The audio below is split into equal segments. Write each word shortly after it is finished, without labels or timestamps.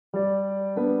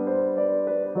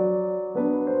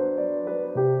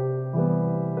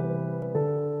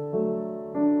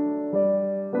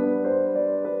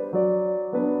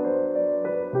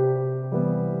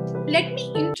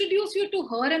introduce you to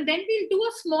her, and then we'll do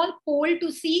a small poll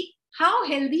to see how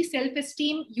healthy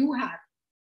self-esteem you have.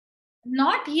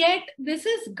 Not yet. This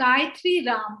is Gayathri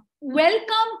Ram.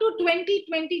 Welcome to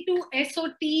 2022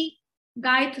 SOT,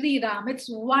 Gayathri Ram. It's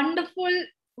wonderful,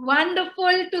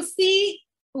 wonderful to see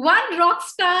one rock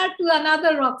star to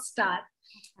another rock star.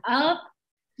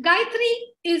 Gayathri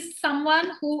is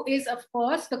someone who is, of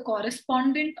course, the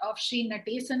correspondent of Sri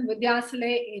Natesan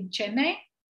Vidyasalaya in Chennai.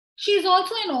 She's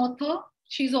also an author.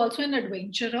 She's also an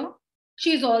adventurer.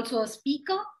 She's also a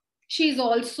speaker. She's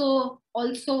also.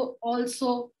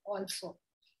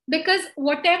 Because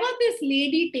whatever this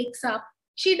lady takes up,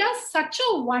 she does such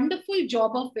a wonderful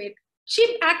job of it.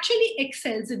 She actually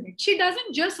excels in it. She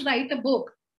doesn't just write a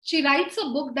book. She writes a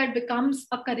book that becomes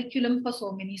a curriculum for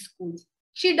so many schools.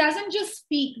 She doesn't just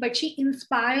speak, but she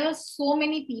inspires so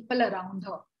many people around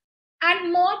her.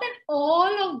 And more than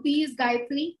all of these,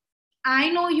 Gayathri, I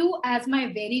know you as my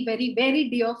very, very, very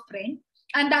dear friend.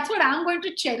 And that's what I'm going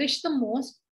to cherish the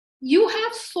most. You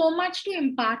have so much to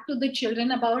impart to the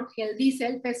children about healthy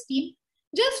self-esteem.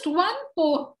 Just one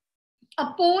poll,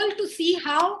 a poll to see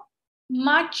how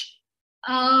much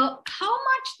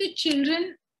the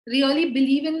children really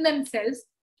believe in themselves,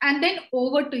 and then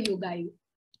over to you guys.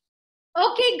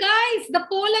 Okay, guys, the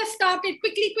poll has started.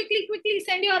 Quickly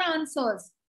send your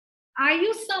answers. Are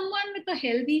you someone with a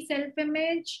healthy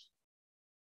self-image?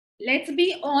 Let's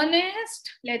be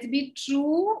honest. Let's be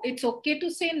true. It's okay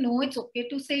to say no. It's okay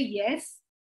to say yes,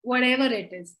 whatever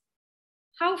it is.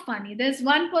 How funny. There's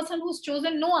one person who's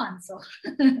chosen no answer.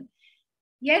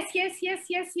 Yes.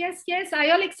 Are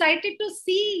you all excited to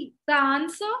see the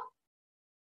answer?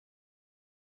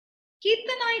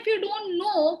 Kirtana, if you don't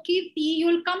know, Kirti,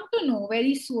 you'll come to know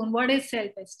very soon what is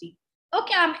self-esteem.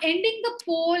 Okay, I'm ending the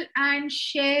poll and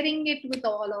sharing it with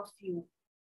all of you.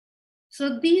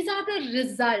 So these are the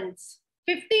results.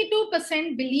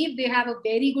 52% believe they have a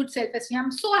very good self-esteem.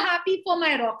 I'm so happy for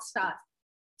my rock stars.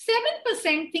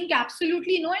 7% think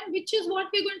absolutely no, and which is what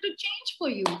we're going to change for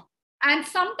you. And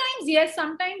sometimes yes,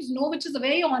 sometimes no, which is a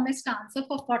very honest answer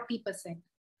for 40%.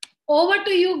 Over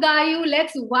to you, Gayu.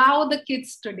 Let's wow the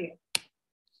kids today.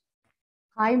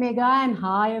 Hi, Megha, and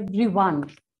hi,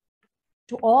 everyone.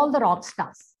 To all the rock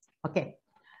stars. Okay.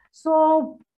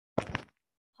 So,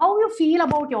 how you feel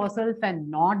about yourself and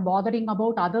not bothering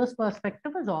about others'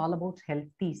 perspective is all about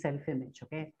healthy self-image.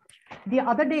 Okay. The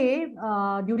other day,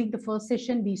 during the first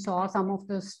session, we saw some of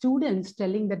the students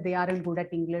telling that they aren't good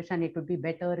at English and it would be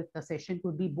better if the session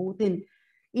could be both in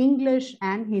English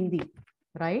and Hindi,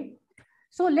 right?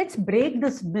 So let's break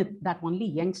this myth that only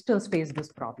youngsters face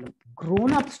this problem.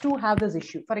 Grown-ups too have this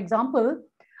issue. For example,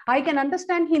 I can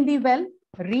understand Hindi well,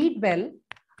 read well,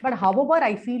 but however,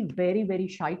 I feel very, very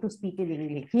shy to speak in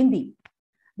English, Hindi,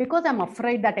 because I'm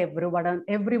afraid that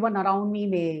everyone around me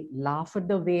may laugh at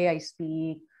the way I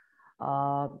speak,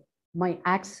 my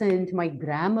accent, my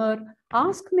grammar.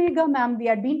 Ask Megha, ma'am, we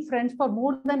had been friends for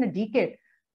more than a decade.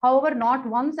 However, not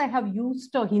once I have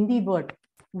used a Hindi word,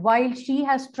 while she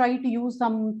has tried to use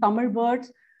some Tamil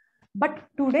words. But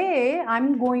today,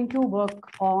 I'm going to work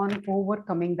on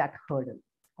overcoming that hurdle.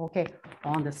 Okay,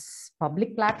 on this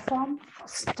public platform,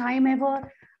 first time ever,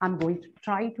 I'm going to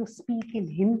try to speak in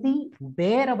Hindi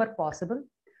wherever possible,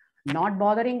 not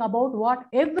bothering about what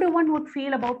everyone would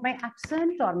feel about my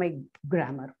accent or my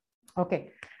grammar.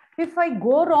 Okay, if I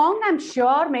go wrong, I'm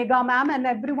sure Megha ma'am and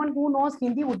everyone who knows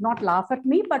Hindi would not laugh at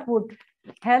me, but would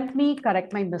help me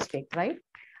correct my mistake, right?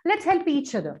 Let's help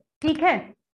each other. ठीक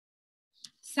है?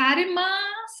 Sarima.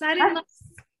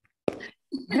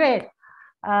 Great.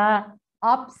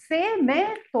 अब से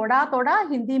मैं थोड़ा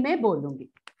हिंदी में बोलूंगी.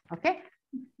 Okay.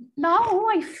 Now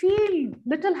I feel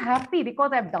little happy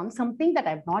because I've done something that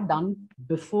I've not done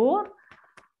before.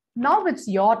 Now it's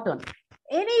your turn.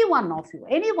 Any one of you,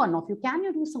 can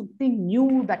you do something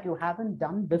new that you haven't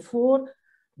done before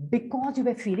because you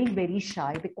were feeling very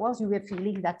shy, because you were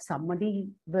feeling that somebody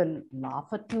will laugh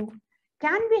at you?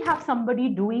 Can we have somebody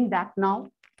doing that now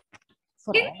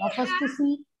for all of us to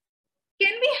see?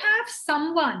 Can we have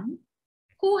someone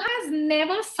who has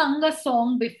never sung a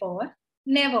song before?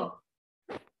 Never.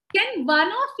 Can one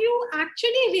of you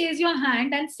actually raise your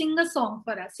hand and sing a song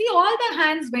for us? See, all the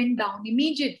hands went down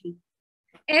immediately.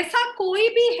 ऐसा कोई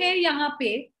भी है यहाँ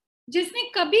पे जिसने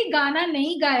कभी गाना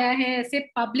नहीं गाया है ऐसे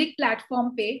पब्लिक प्लेटफॉर्म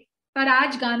पे, पर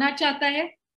आज गाना चाहता है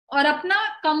और अपना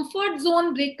कंफर्ट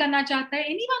जोन ब्रेक करना चाहता है?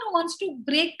 Anyone who wants to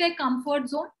break their comfort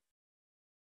zone?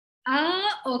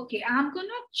 Okay, I'm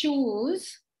gonna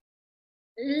choose.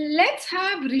 Let's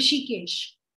have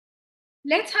Rishikesh.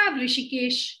 Let's have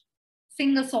Rishikesh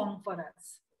sing a song for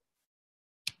us.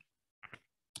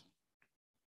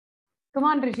 Come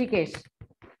on, Rishikesh.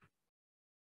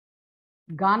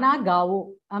 Gana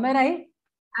Gao. Am I right?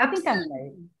 I think I'm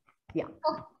right. Yeah.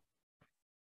 Oh.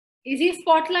 Is he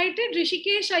spotlighted?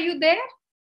 Rishikesh, are you there?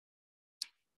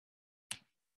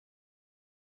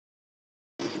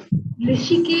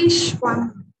 Rishikesh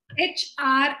one.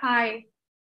 HRI.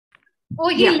 Oh,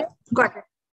 he Yeah, left. got it.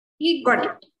 He Got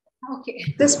it.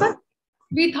 Okay. This one?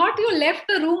 We thought you left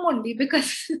the room only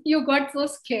because you got so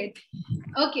scared.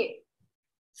 Okay.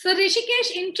 So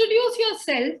Rishikesh, introduce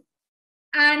yourself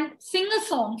and sing a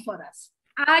song for us.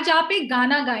 आज आप एक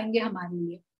गाना गाएंगे हमारे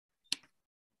लिए.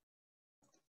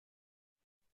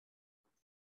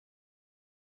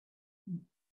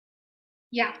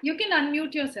 Yeah, you can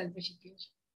unmute yourself, Rishikesh.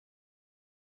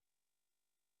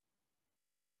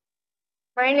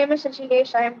 My name is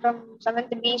Rishikesh. I am from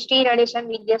 7th B, Sri Radishan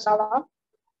Vidyasala.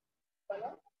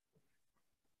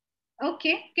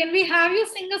 Okay, can we have you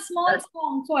sing a small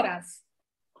song for us?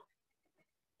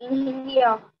 In Hindi,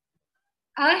 yeah.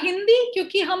 Hindi,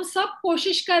 क्योंकि हम सब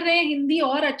कोशिश कर रहे हैं हिंदी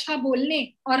और अच्छा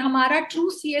बोलने, और हमारा true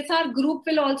CSR group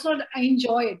will also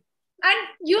enjoy it. And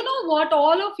you know what,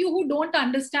 all of you who don't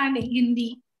understand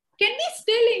Hindi, can we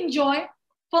still enjoy?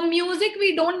 For music,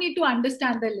 we don't need to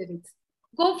understand the lyrics.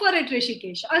 Go for it,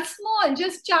 Rishikesh. A small,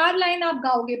 just 4 line आप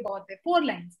गाओगे बहुत है, 4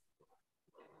 lines.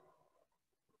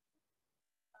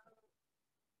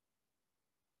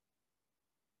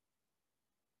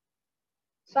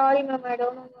 Sorry, ma'am, I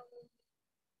don't know.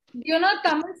 Do you know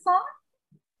Tamil song?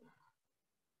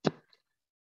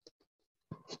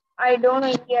 I don't know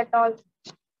Hindi at all.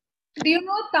 Do you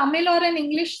know Tamil or an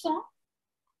English song?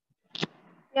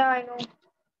 Yeah, I know.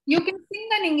 You can sing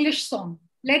an English song.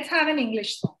 Let's have an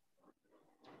English song.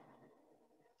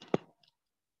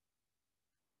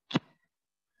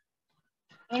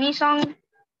 Any song?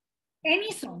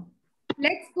 Any song.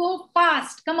 Let's go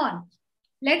fast. Come on.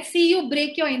 Let's see you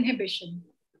break your inhibition.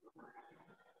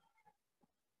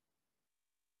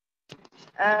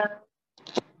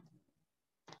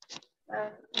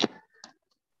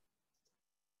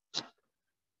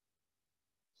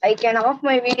 I can off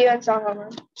my video and song, ma'am.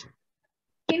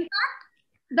 In fact,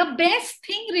 the best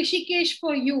thing, Rishikesh,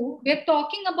 for you, we're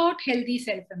talking about healthy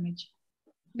self-image.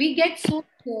 We get so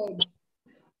scared.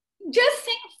 Just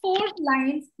sing 4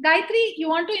 lines. Gayathri, you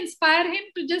want to inspire him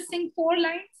to just sing 4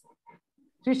 lines?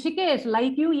 Rishikesh,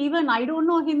 like you, even I don't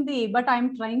know Hindi, but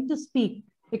I'm trying to speak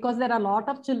because there are a lot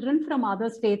of children from other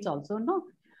states also. No,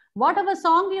 whatever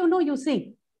song you know, you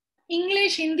sing.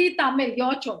 English, Hindi, Tamil,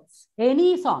 your choice.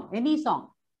 Any song, any song.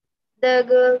 The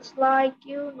girls like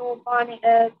you, no funny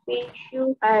fish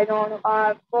you. I don't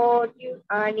afford you.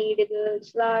 I need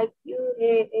girls like you.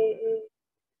 Hey, hey, hey.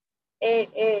 Hey,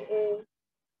 hey, hey.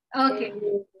 Okay.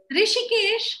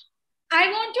 Rishikesh, I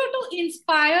want you to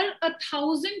inspire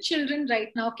 1,000 children right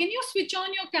now. Can you switch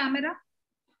on your camera?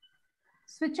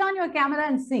 Switch on your camera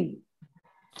and sing.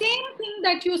 Same thing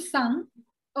that you sung,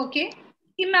 okay?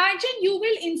 Imagine you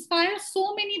will inspire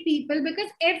so many people because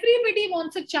everybody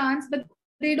wants a chance, but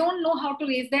they don't know how to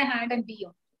raise their hand and be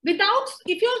on.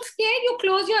 If you're scared, you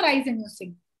close your eyes and you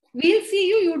sing. We'll see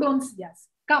you, you don't see us.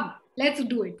 Come, let's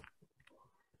do it.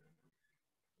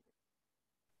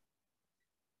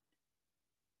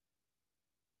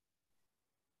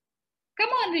 Come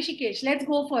on, Rishikesh, let's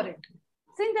go for it.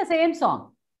 Sing the same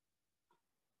song.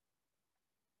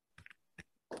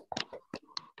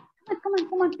 Come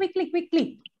on, quickly,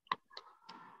 quickly.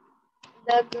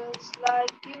 The girls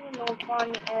like you, no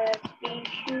fun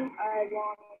fish you. I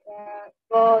want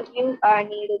for you. I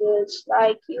need girls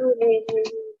like you. Hey, hey,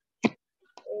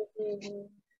 hey.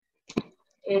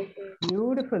 Hey, hey.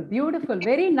 Beautiful, beautiful.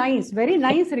 Very nice,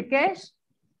 Rikesh.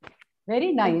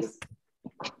 Very nice.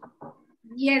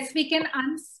 Yes, we can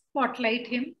unspotlight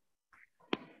him.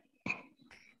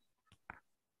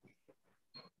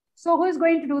 So who is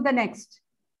going to do the next?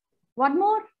 One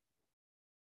more?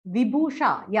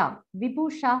 Vibhusha. Yeah,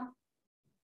 Vibhusha.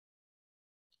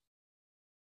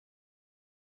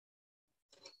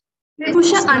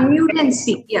 Vibhusha, unmute and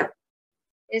speak. Yeah.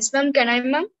 Yes, ma'am. Can I,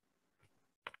 ma'am?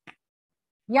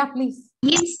 Yeah, please.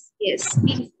 Yes,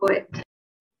 please go ahead.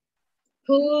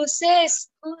 Who says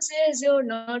you're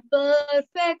not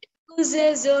perfect? Who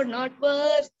says you're not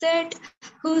worth it?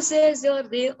 Who says you're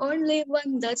the only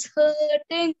one that's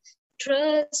hurting?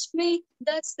 Trust me,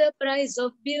 that's the price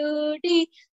of beauty.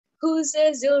 Who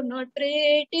says you're not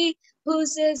pretty? Who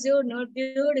says you're not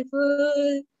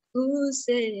beautiful? Who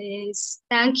says?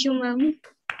 Thank you, ma'am.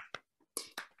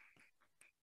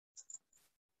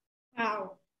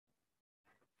 Wow.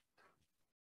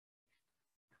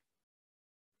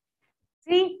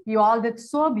 See, you all did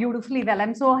so beautifully well.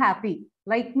 I'm so happy.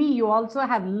 Like me, you also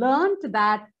have learned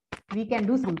that we can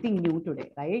do something new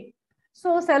today, right?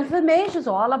 So self-image is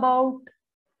all about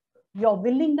your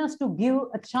willingness to give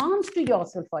a chance to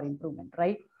yourself for improvement,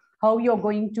 right? How you're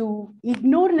going to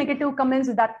ignore negative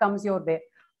comments that comes your way.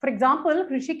 For example,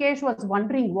 Rishikesh was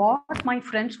wondering what my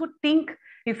friends would think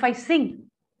if I sing.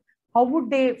 How would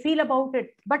they feel about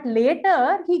it? But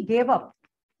later he gave up.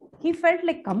 He felt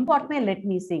like, come what may, let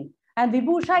me sing. And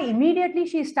Vibhusha, immediately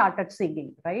she started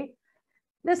singing, right?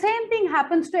 The same thing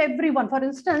happens to everyone. For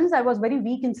instance, I was very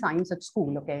weak in science at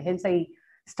school, okay? Hence, I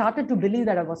started to believe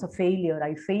that I was a failure.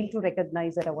 I failed to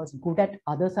recognize that I was good at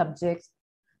other subjects.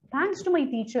 Thanks to my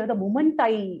teacher, the moment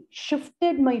I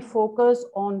shifted my focus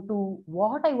onto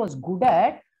what I was good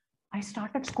at, I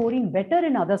started scoring better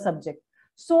in other subjects.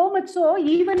 So much so,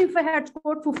 even if I had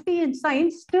scored 50 in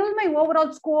science, still my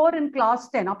overall score in class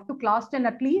 10, up to class 10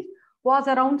 at least, was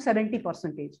around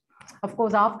 70%. Of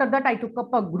course, after that, I took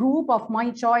up a group of my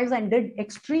choice and did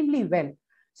extremely well.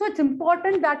 So it's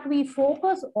important that we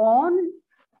focus on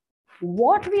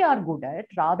what we are good at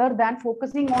rather than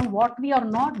focusing on what we are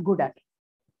not good at,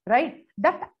 right?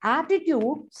 That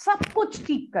attitude, सब कुछ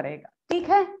ठीक करेगा, ठीक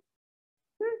है?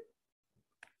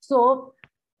 So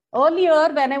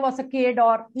earlier, when I was a kid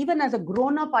or even as a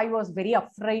grown-up, I was very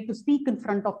afraid to speak in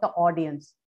front of the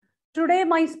audience. Today,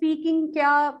 my speaking,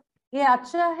 क्या ये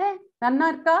अच्छा है?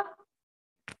 नन्नर का?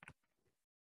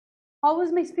 How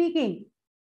is my speaking?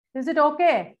 Is it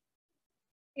okay?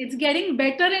 It's getting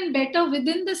better and better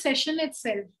within the session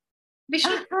itself.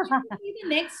 Vishnu, see the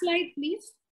next slide,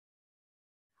 please.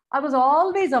 I was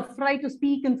always afraid to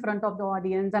speak in front of the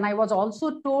audience, and I was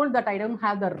also told that I don't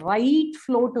have the right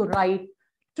flow to write.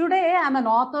 Today, I'm an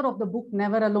author of the book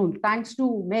Never Alone, thanks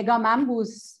to Megha ma'am,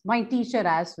 who's my teacher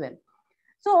as well.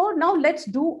 So now let's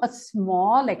do a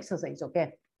small exercise,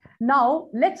 okay? Now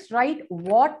let's write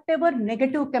whatever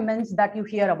negative comments that you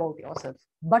hear about yourself,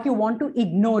 but you want to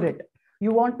ignore it.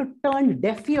 You want to turn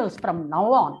deaf ears from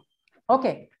now on.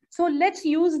 Okay, so let's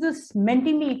use this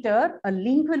Mentimeter. A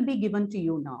link will be given to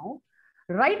you now.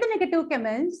 Write the negative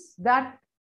comments that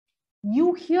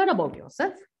you hear about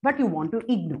yourself, but you want to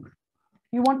ignore.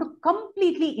 You want to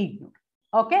completely ignore.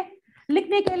 Okay?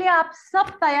 लिखने के लिए आप सब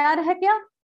तैयार है क्या?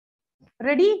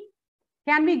 Ready?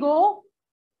 Can we go?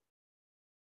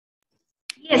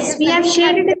 Yes, we have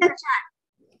shared it in the chat.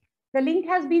 The link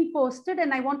has been posted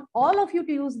and I want all of you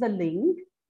to use the link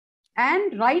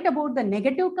and write about the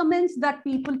negative comments that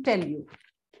people tell you.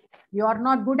 You are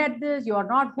not good at this, you are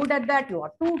not good at that, you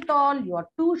are too tall, you are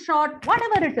too short,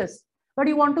 whatever it is. But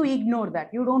you want to ignore that.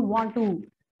 You don't want to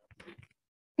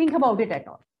think about it at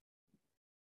all.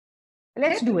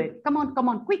 Let's do it. Come on, come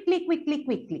on. Quickly, quickly,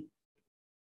 quickly.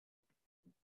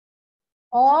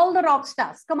 All the rock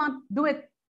stars. Come on, do it.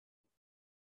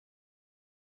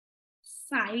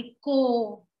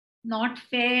 Psycho, not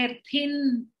fair,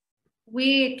 thin,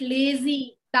 weight,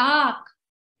 lazy, dark.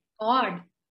 God.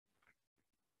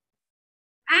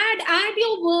 Add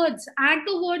your words. Add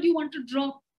the word you want to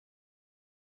drop.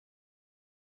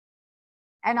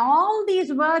 And all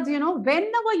these words, you know,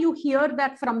 whenever you hear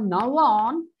that from now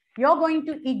on, you're going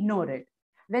to ignore it.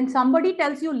 When somebody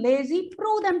tells you lazy,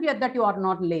 prove them that you are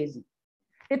not lazy.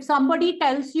 If somebody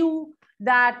tells you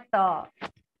that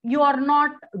you are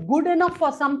not good enough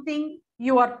for something,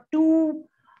 you are too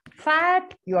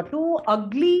fat, you are too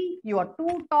ugly, you are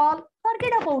too tall,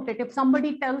 forget about it. If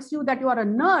somebody tells you that you are a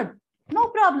nerd, no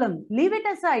problem. Leave it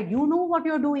aside. You know what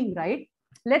you're doing, right?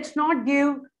 Let's not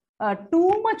give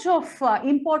too much of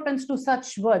importance to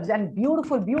such words. And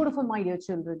beautiful, beautiful, my dear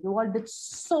children. You all did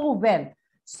so well.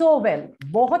 So well.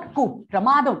 Bahut khoob.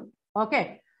 Ramadam.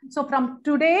 Okay. So from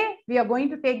today, we are going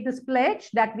to take this pledge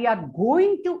that we are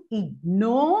going to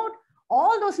ignore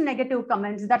all those negative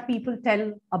comments that people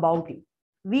tell about you.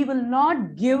 We will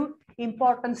not give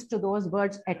importance to those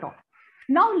words at all.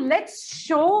 Now let's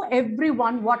show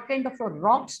everyone what kind of a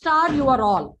rock star you are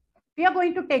all. We are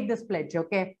going to take this pledge,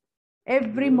 okay?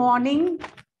 Every morning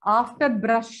after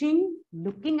brushing,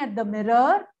 looking at the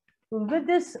mirror with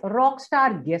this rock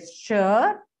star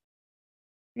gesture,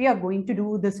 we are going to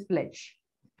do this pledge.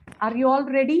 Are you all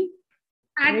ready?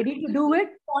 Ready to do it?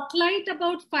 Spotlight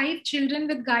about 5 children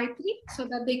with Gayathri so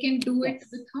that they can do it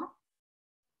with her.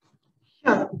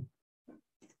 Sure.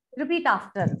 Repeat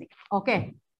after me.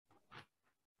 Okay.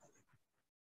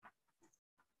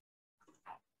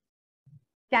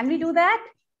 Can we do that?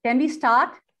 Can we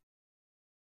start?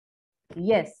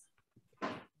 Yes.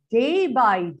 Day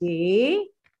by day,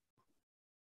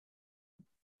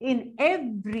 in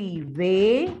every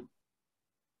way,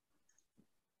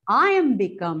 I am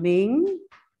becoming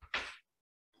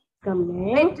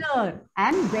better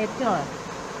and better.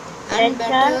 And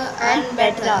better and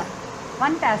better.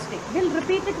 Fantastic. We'll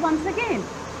repeat it once again.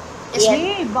 Yes.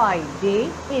 Day by day,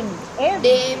 in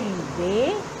every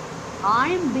way,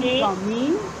 I'm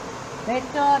becoming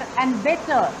better and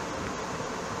better.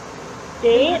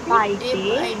 Day by Day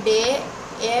by day,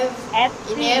 day,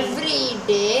 in every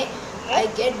day, I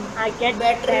get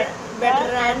better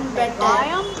and better. I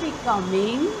am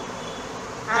becoming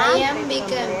I am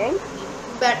becoming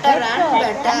better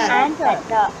and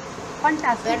better.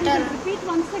 Fantastic. We Better. will repeat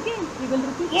once again. We will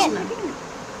repeat once again.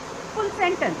 Full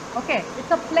sentence. Okay.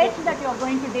 It's a pledge that you are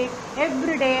going to take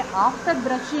every day after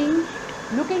brushing,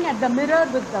 looking at the mirror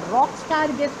with the rock star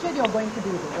gesture. You are going to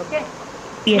do this. Okay.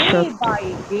 Yes, Day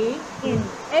by day, in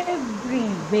every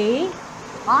way,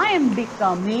 I am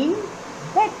becoming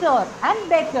better and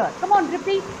better. Come on,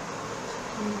 repeat.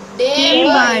 Day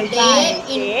by day,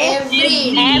 in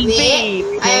every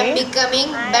way, I am becoming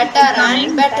better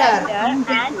and better.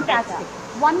 Fantastic.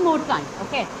 One more time.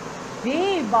 Okay.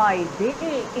 Day by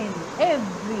day, in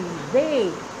every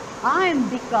way, I am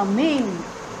becoming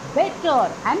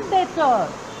better and better.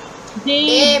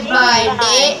 Day by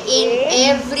day, in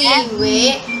every way,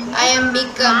 I am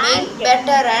becoming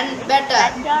better and better.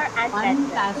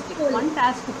 Fantastic.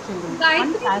 Fantastic, children.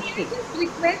 Gayathri, may I Fantastic. just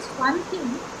request one thing?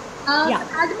 Yeah.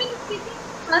 Admin speaking,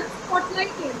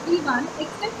 unspotlight everyone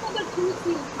except for the true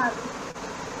CSR.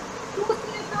 True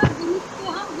CSR group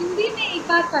को हम हिंदी में एक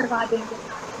बार करवा देंगे.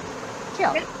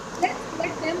 Sure. Let's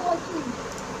let them also.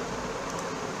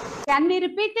 Can we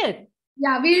repeat it?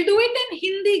 Yeah, we'll do it in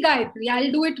Hindi, Gayathri.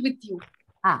 I'll do it with you.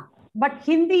 But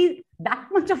Hindi, that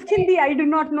much of Hindi, I do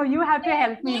not know. You have to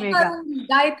help me, Megha.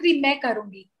 Gayathri, मैं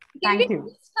करूँगी. Thank you.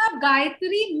 Please have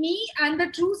Gayathri, me, and the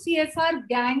True CSR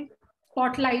gang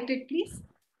spotlighted, please.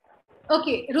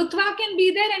 Okay, Rutva can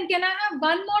be there, and can I have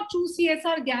one more True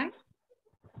CSR gang?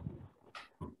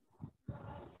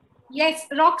 Yes,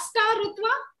 Rockstar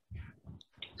Rutva.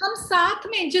 हम साथ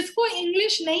में जिसको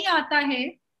English नहीं आता है,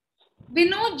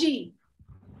 विनोद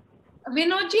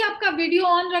जी आपका video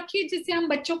on रखिए जिससे हम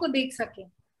बच्चों को देख सकें.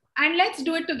 And let's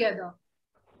do it together.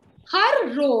 हर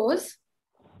रोज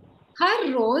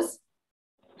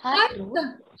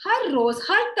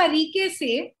हर तरीके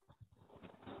से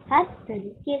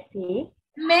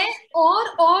मैं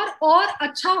और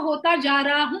अच्छा होता जा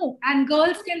रहा हूँ. एंड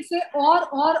गर्ल्स कैन से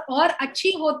और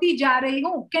अच्छी होती जा रही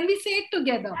हूँ. कैन वी से इट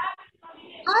टुगेदर?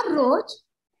 हर रोज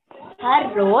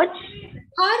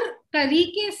हर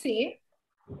तरीके से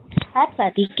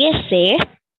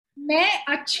मैं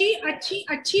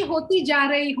अच्छी होती जा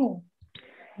रही हूँ.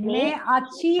 मैं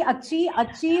अच्छी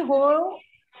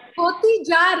होती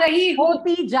जा रही हूँ.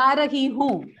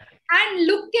 हूँ. And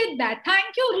look at that.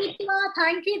 Thank you, Rutva.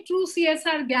 Thank you, True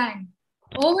CSR gang.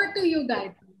 Over to you,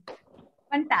 Gayathri.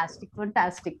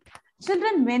 Fantastic.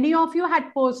 Children, many of you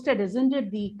had posted, isn't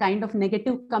it, the kind of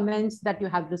negative comments that you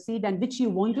have received and which you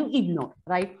want to ignore,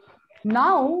 right?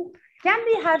 Now, can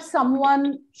we have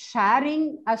someone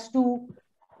sharing as to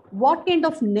what kind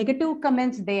of negative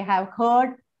comments they have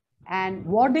heard and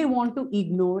what they want to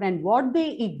ignore and what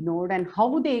they ignored and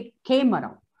how they came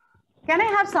around? Can I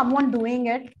have someone doing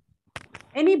it?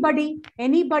 Anybody?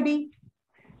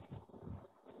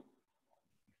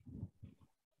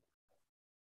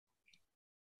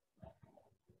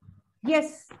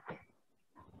 Yes.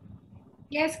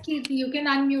 Yes, Kirti, you can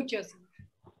unmute yourself.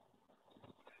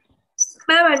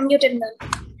 Ma'am, unmuted, ma'am.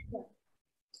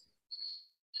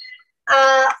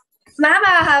 Ma'am,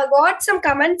 I have got some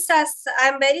comments as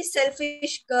I'm very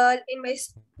selfish girl in my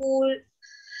school,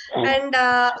 and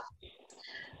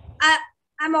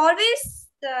I'm always.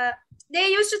 They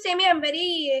used to say me I'm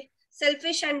very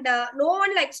selfish, and no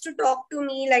one likes to talk to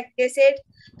me. Like they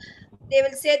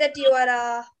will say that you are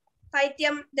a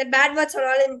Paityam. The bad words are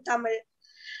all in Tamil,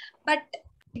 but.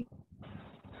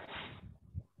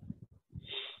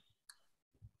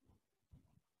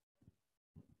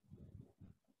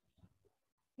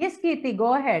 Yes, Kirti,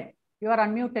 go ahead. You are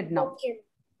unmuted now. Okay.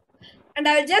 And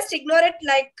I will just ignore it,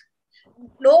 like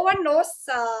no one knows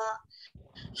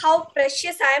how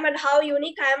precious I am and how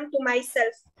unique I am to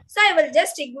myself. So I will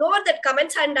just ignore that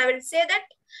comments and I will say that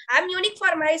I'm unique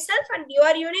for myself and you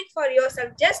are unique for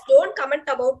yourself. Just don't comment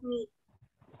about me.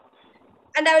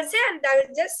 And I will say, and I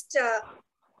will just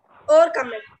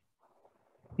overcome it.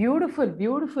 Beautiful,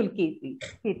 Kirti.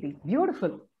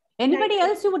 Beautiful. Anybody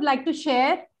else you would like to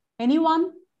share?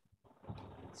 Anyone?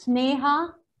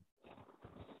 Sneha?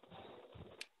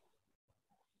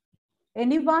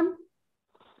 Anyone?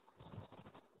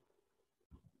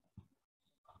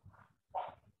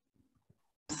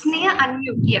 Sneha,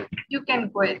 unmute. Yeah, you can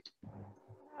go ahead.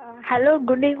 Hello,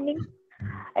 good evening,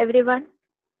 everyone.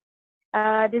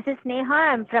 This is Sneha.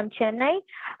 I'm from Chennai.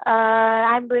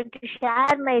 I'm going to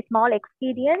share my small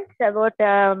experience about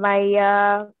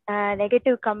my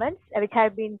negative comments which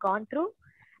have been gone through.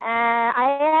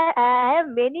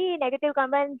 many negative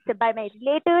comments by my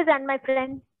relatives and my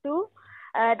friends too.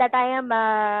 That I am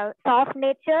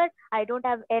soft-natured. I don't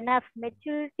have enough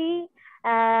maturity.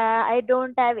 I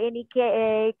don't have any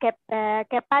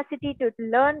capacity to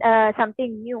learn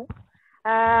something new.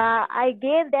 I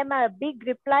gave them a big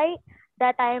reply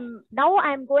that I'm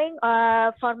going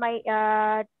for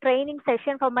my training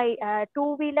session for my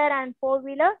two-wheeler and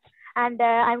four-wheeler, and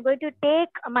I'm going to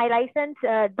take my license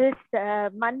this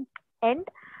month end.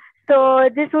 So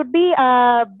this would be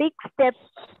a big step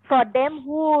for them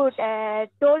who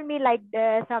told me like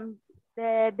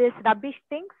this rubbish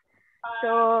things.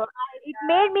 So it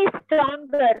made me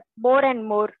stronger more and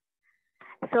more.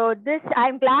 So this,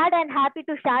 I'm glad and happy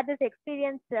to share this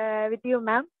experience with you,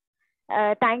 ma'am.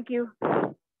 Thank you.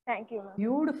 Thank you, ma'am.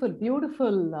 Beautiful,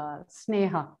 beautiful,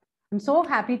 Sneha. I'm so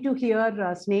happy to hear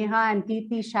Sneha and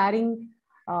Kirti sharing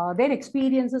their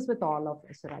experiences with all of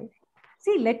us, right?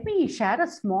 See, let me share a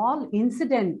small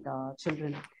incident,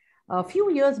 children. A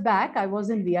few years back, I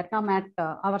was in Vietnam at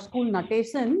our school,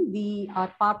 Natesan. We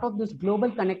are part of this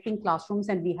global connecting classrooms,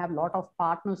 and we have a lot of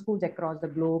partner schools across the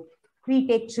globe. We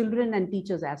take children and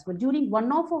teachers as well. During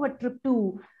one of our trip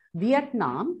to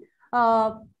Vietnam,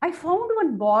 I found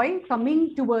one boy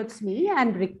coming towards me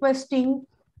and requesting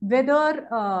whether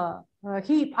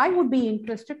I would be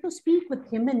interested to speak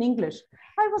with him in English.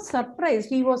 I was surprised.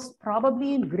 He was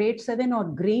probably in grade 7 or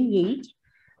grade 8.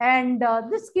 And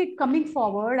this kid coming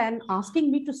forward and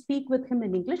asking me to speak with him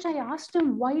in English, I asked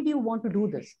him, why do you want to do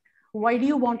this? Why do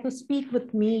you want to speak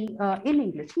with me in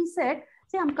English? He said,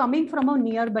 see, I'm coming from a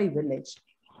nearby village.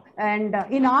 And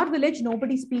in our village,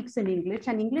 nobody speaks in English.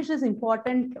 And English is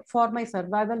important for my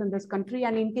survival in this country.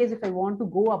 And in case if I want to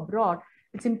go abroad,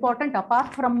 it's important.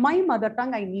 Apart from my mother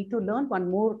tongue, I need to learn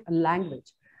one more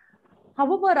language.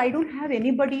 However, I don't have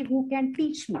anybody who can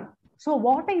teach me. So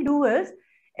what I do is,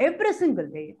 every single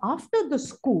day after the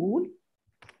school,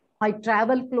 I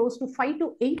travel close to 5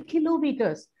 to 8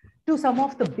 kilometers to some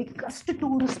of the biggest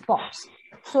tourist spots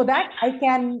so that I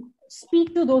can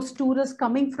speak to those tourists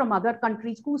coming from other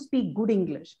countries who speak good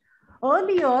English.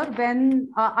 Earlier, when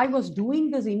I was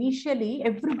doing this initially,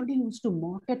 everybody used to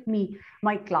mock at me.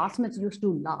 My classmates used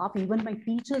to laugh. Even my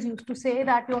teachers used to say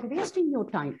that you're wasting your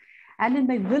time. And in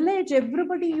my village,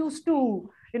 everybody used to,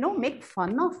 make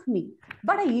fun of me.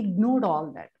 But I ignored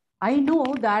all that. I know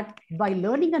that by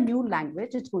learning a new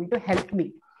language, it's going to help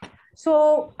me.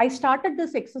 So I started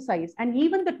this exercise, and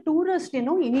even the tourists,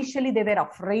 initially they were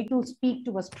afraid to speak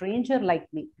to a stranger like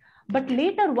me. But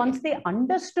later, once they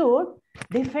understood,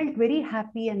 they felt very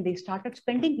happy and they started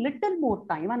spending little more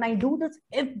time. And I do this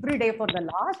every day for the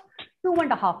last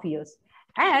 2.5 years.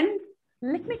 And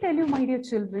let me tell you, my dear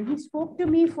children, he spoke to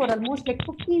me for almost like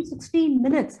 15, 16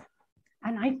 minutes.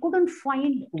 And I couldn't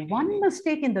find one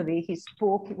mistake in the way he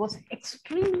spoke. He was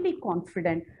extremely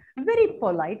confident, very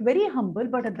polite, very humble,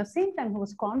 but at the same time, he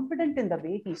was confident in the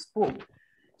way he spoke.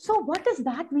 So what is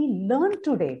that we learn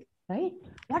today, right?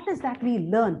 What is that we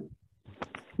learn?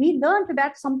 We learned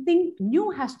that something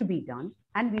new has to be done,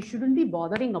 and we shouldn't be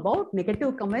bothering about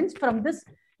negative comments from this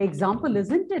example,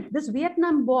 isn't it? This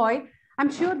Vietnam boy,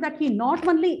 I'm sure that he not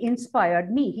only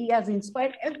inspired me, he has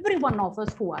inspired every one of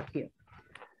us who are here.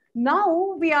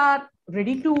 Now we are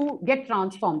ready to get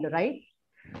transformed, right?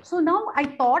 So now I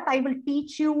thought I will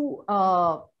teach you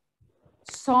a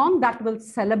song that will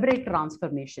celebrate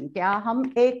transformation. क्या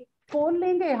हम एक बोल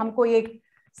लेंगे? हमको एक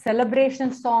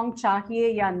celebration song चाहिए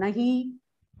या नहीं?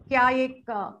 क्या एक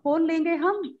बोल लेंगे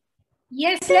हम?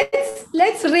 Yes,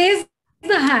 let's raise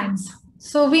the hands.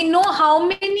 So we know how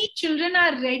many children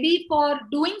are ready for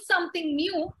doing something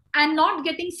new and not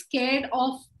getting scared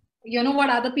of, what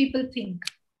other people think.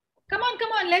 Come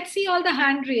on, let's see all the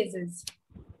hand raises.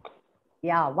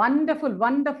 Yeah, wonderful,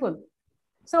 wonderful.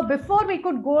 So before we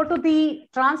could go to the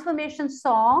transformation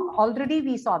song, already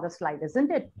we saw the slide,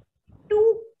 isn't it?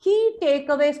 2 key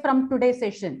takeaways from today's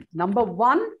session. Number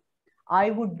 1, I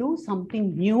would do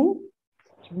something new.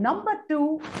 Number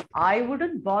 2, I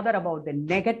wouldn't bother about the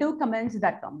negative comments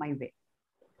that come my way,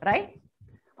 right?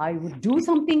 I would do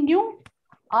something new.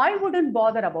 I wouldn't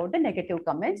bother about the negative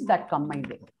comments that come my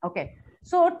way. Okay.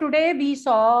 So today we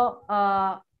saw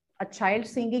a child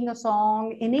singing a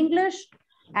song in English,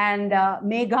 and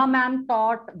Megha ma'am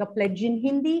taught the pledge in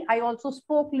Hindi. I also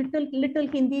spoke little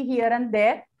Hindi here and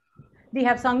there. We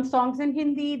have sung songs in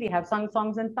Hindi. We have sung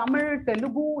songs in Tamil,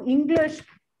 Telugu, English.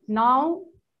 Now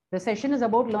the session is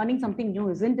about learning something new,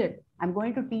 isn't it? I'm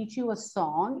going to teach you a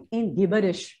song in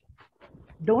gibberish.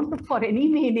 Don't look for any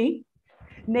meaning.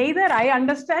 Neither I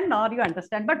understand nor you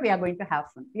understand, but we are going to have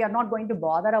fun. We are not going to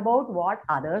bother about what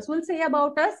others will say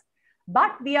about us,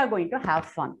 but we are going to have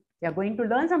fun. We are going to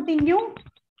learn something new.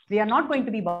 We are not going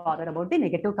to be bothered about the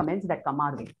negative comments that come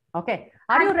our way. Okay.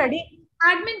 Are you ready?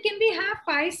 Admin, can we have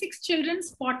 5-6 children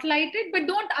spotlighted, but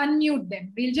don't unmute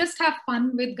them. We'll just have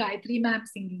fun with Gayathri ma'am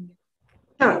singing it.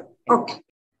 Sure. Okay.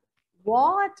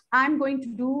 What I'm going to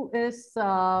do is,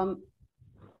 I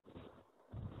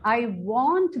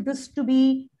want this to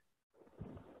be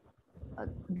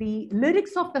the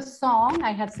lyrics of the song.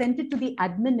 I have sent it to the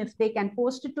admin. If they can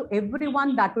post it to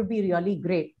everyone, that would be really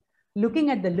great. Looking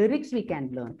at the lyrics, we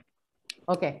can learn.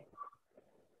 Okay.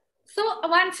 So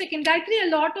 1 second, Gayathri, a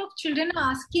lot of children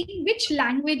are asking, which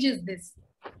language is this?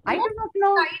 I do not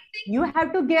know. You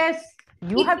have to guess.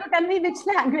 You have to tell me which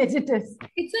language it is.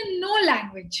 It's a no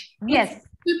language. Yes. It's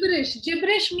gibberish.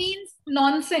 Gibberish means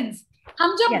nonsense.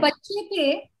 हम जब बच्चे थे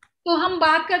तो हम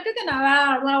बात करते थे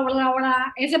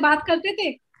ना ऐसे बात करते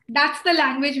थे. That's the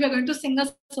language we're going to sing a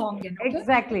song in.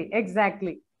 Okay?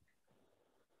 Exactly.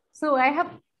 So I have,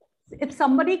 if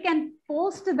somebody can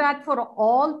post that for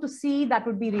all to see, that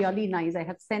would be really nice. I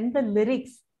have sent the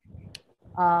lyrics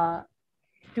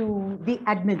to the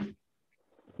admin.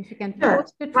 If you can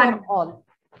post it for all.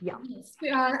 Yeah. Yes.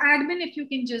 Admin, if you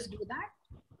can just do that.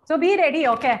 So be ready,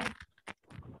 okay?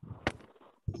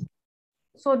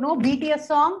 So no BTS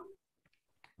song,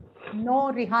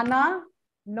 no Rihanna,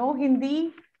 no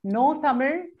Hindi, no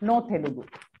Tamil, no Telugu.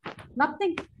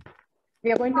 Nothing.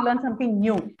 We are going to learn something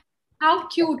new. How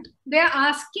cute. They're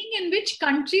asking in which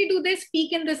country do they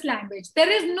speak in this language. There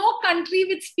is no country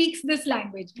which speaks this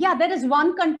language. Yeah, there is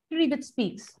one country which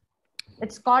speaks.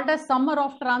 It's called a Summer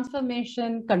of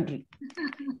Transformation country.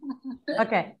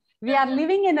 Okay. We are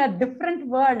living in a different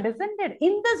world, isn't it?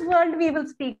 In this world, we will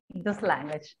speak this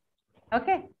language.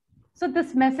 Okay. So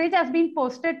this message has been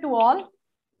posted to all.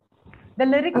 The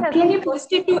lyrics can you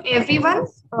post it to everyone?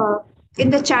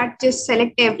 In the chat, just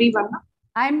select everyone.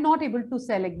 I'm not able to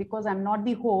select because I'm not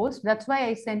the host. That's why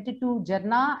I sent it to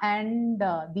Jarna and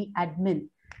the admin.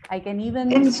 I can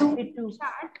even send it to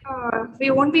chat. We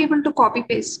won't be able to copy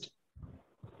paste.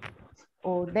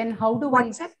 Oh, then how do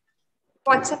WhatsApp?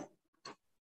 WhatsApp.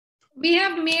 We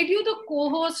have made you the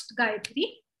co-host,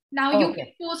 Gayathri. Now you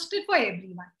can post it for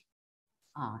everyone.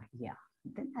 Yeah.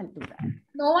 Then I'll do that.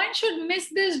 No one should miss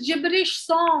this gibberish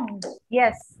song.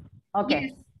 Yes. Okay.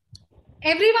 Yes.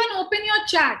 Everyone open your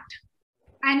chat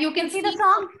and you can see the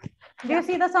song. Do you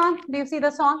see the song? Do you see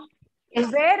the song?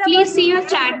 Yes. Please see your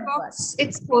chat box.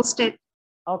 It's posted.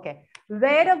 Okay.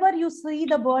 Wherever you see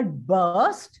the word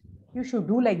burst, you should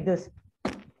do like this.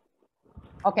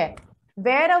 Okay.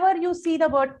 Wherever you see the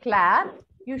word clap,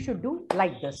 you should do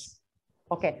like this.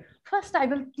 Okay. First, I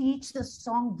will teach the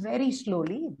song very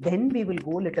slowly. Then we will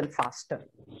go a little faster.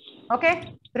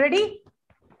 Okay. Ready?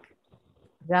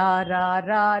 Ra ra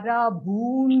ra ra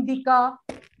bhoondika.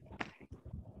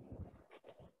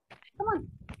 Come on.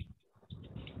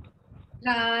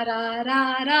 Ra ra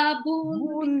ra ra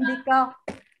bhoondika.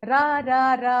 Ra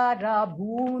ra ra ra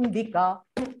bhoondika.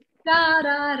 Ra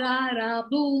ra ra ra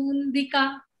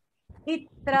bhoondika.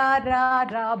 Itra ra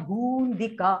ra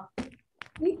bhoondika.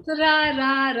 Itra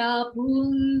ra ra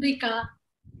bhoondika.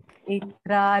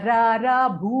 Itra ra ra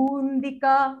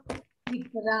bhoondika.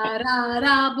 Itra ra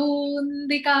ra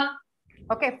bhoondika.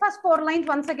 Okay, first 4 lines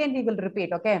once again we will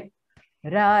repeat. Okay.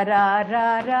 Ra ra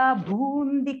ra ra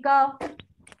bhoondika.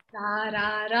 Ra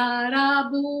ra ra ra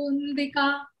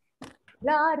bhoondika.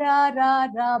 Ra ra ra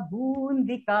ra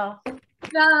bhoondika.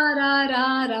 Ra ra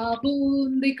ra ra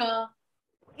bhoondika.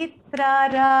 Itra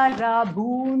ra ra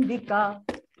bhoondika.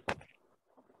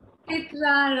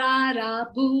 Itra ra ra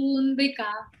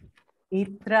bhoondika.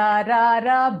 Itra ra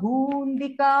ra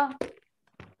bhoondika.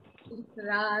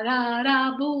 Itra ra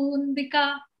ra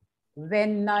bhoondika.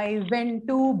 When I went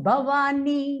to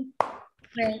Bhavani.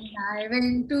 When I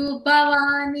went to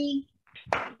Bhavani.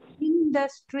 In the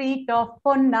street of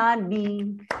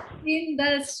Ponnani. In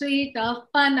the street of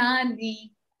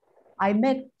Ponnani. I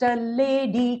met a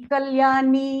lady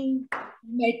Kalyani.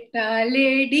 Met a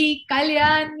lady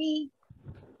Kalyani.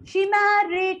 She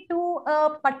married to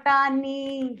a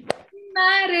Patani.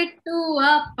 Married to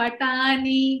a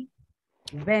Patani.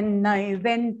 When I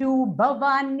went to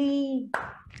Bhavani.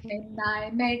 When I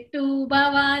met to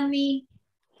Bhavani.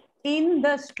 In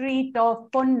the street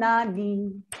of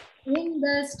Ponnani. In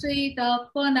the street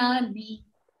of Ponnani.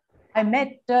 I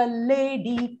met a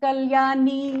lady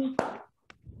Kalyani.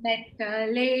 Met a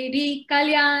lady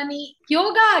Kalyani.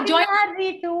 Yoga, join.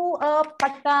 Married to a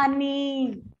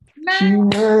Patani. She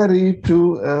married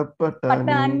to a Patani.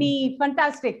 Patani.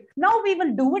 Fantastic. Now we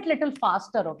will do it little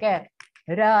faster, okay?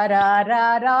 Ra ra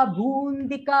ra ra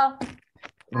bhoondika.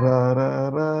 Ra ra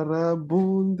ra ra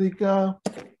bhoondika.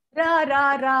 Ra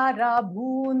ra ra ra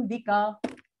bhoondika.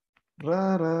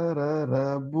 Ra ra ra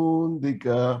ra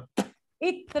bundika.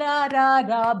 Itra ra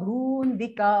ra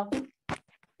bhundika.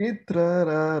 Itra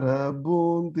ra ra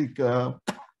bundika.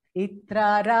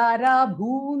 Itra ra ra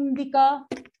bhundika.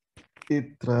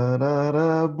 Itra ra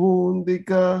ra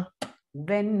bundika.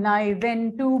 When I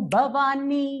went to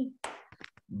Bhavani,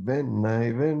 When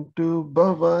I went to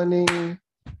Bhavani,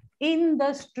 in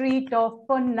the street of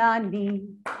Ponnani,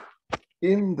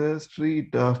 in the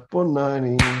street of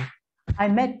Ponnani, I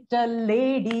met a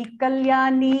lady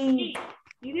Kalyani.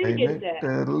 I met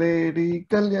a lady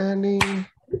Kalyani.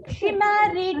 She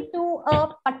married to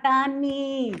a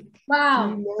Patani.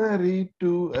 Wow. She married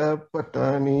to a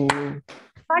Patani.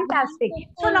 Fantastic.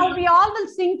 So now we all will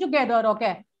sing together,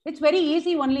 okay? It's very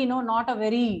easy only, no, not a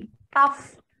very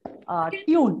tough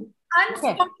tune.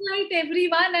 Okay. Spotlight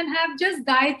everyone and have just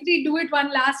Gayathri do it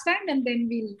one last time and then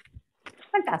we'll.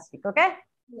 Fantastic, okay?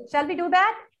 Shall we do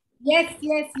that? Yes,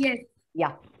 yes, yes.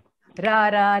 Yeah. Ra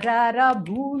ra ra ra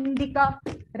bhundika,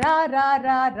 ra ra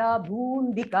ra ra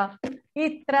bhundika,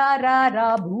 itra ra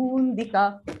ra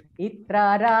bhundika,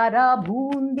 itra ra ra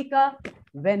bhundika.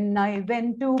 When I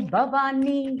went to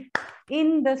Bhavani,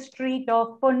 in the street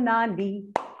of Ponnani,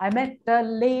 I met a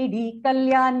lady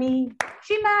Kalyani.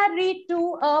 She married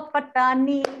to a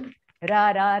Patani.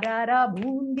 Ra ra ra ra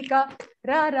bhundika,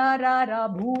 ra ra ra ra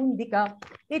bhundika,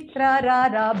 itra ra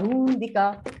ra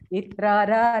bhundika, itra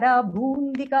ra ra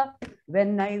bhundika.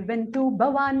 When I went to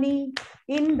Bhavani,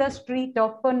 in the street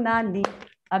of Ponnani,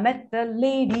 I met a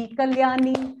lady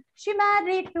Kalyani. She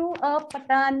married to a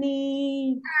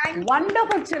Patani.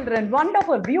 Wonderful children,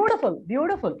 wonderful, beautiful,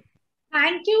 beautiful.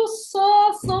 Thank you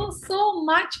so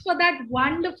much for that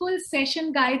wonderful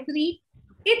session, Gayathri.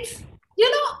 It's,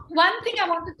 one thing I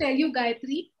want to tell you,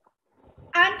 Gayathri,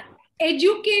 an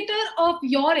educator of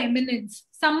your eminence,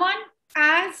 someone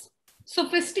as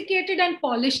sophisticated and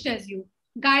polished as you.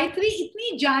 Gayatri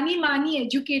इतनी जानी मानी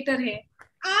educator है,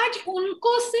 आज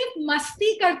उनको सिर्फ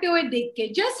मस्ती करते हुए देख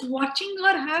के, just watching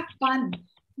her have fun,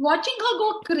 watching her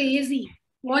go crazy,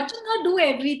 watching her do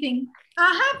everything, I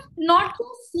have not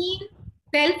just seen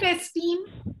self-esteem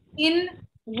in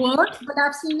words, but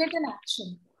I've seen it in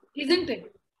action, isn't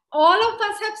it? All of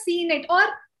us have seen it. और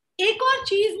एक और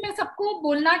चीज मैं सबको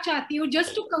बोलना चाहती हूँ,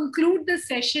 just to conclude this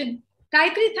session.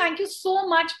 Gayathri, thank you so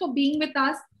much for being with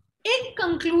us. In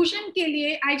conclusion के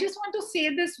लिए, I just want to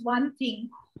say this one thing,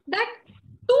 that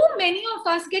too many of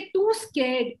us get too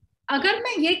scared. अगर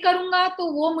मैं ये करूँगा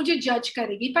तो वो मुझे judge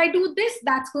करेगी. If I do this,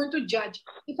 that's going to judge.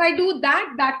 If I do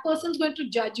that, that person's going to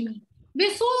judge me.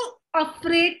 We're so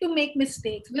afraid to make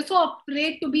mistakes. We're so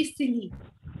afraid to be silly.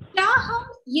 क्या हम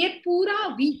ये पूरा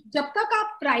week, जब तक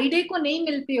आप Friday को नहीं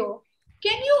मिलते हो,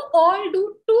 can you all do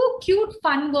 2 cute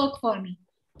fun work for me?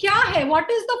 क्या है? What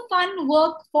is the fun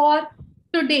work for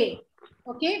today?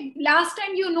 Okay, last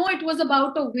time it was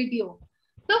about a video.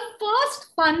 The first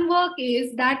fun work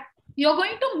is that you're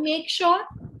going to make sure,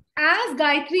 as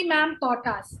Gayathri ma'am taught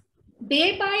us,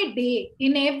 day by day,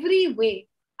 in every way,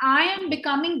 I am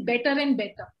becoming better and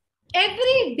better.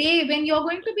 Every day when you're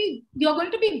going to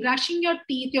be brushing your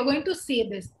teeth, you're going to say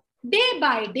this, day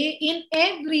by day, in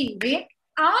every way,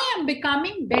 I am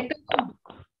becoming better and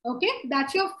better. Okay,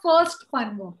 that's your first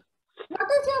fun work. What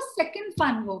is your second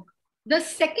fun work? The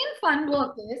second fun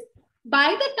work is,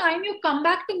 by the time you come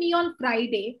back to me on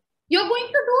Friday, you're going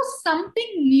to do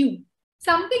something new,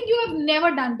 something you have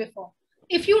never done before.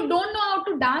 If you don't know how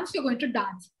to dance, you're going to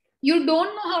dance. You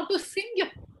don't know how to sing,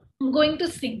 you're going to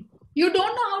sing. You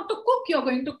don't know how to cook, you're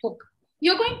going to cook.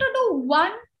 You're going to do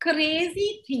one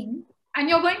crazy thing and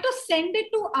you're going to send it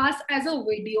to us as a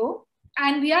video,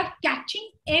 and we are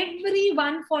catching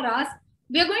everyone for us.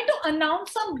 We are going to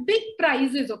announce some big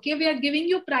prizes, okay? We are giving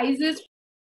you prizes